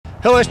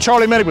Hello, it's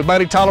Charlie Medic with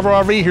Buddy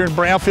Toliver RV here in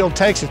Brownfield,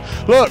 Texas.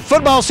 Look,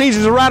 football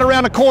season is right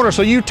around the corner,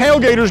 so you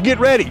tailgaters get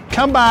ready.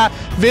 Come by,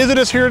 visit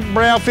us here in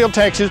Brownfield,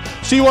 Texas,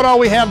 see what all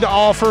we have to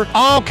offer.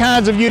 All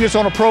kinds of units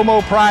on a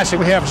promo pricing.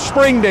 We have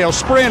Springdale,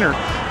 Sprinter,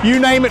 you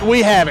name it,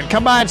 we have it.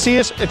 Come by and see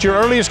us at your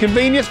earliest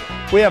convenience.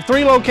 We have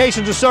 3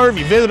 locations to serve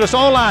you. Visit us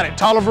online at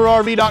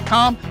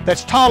ToliverRV.com.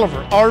 That's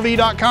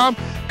ToliverRV.com.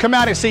 Come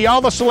out and see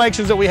all the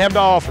selections that we have to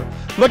offer.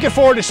 Looking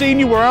forward to seeing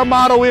you where our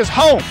motto is,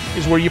 home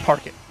is where you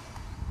park it.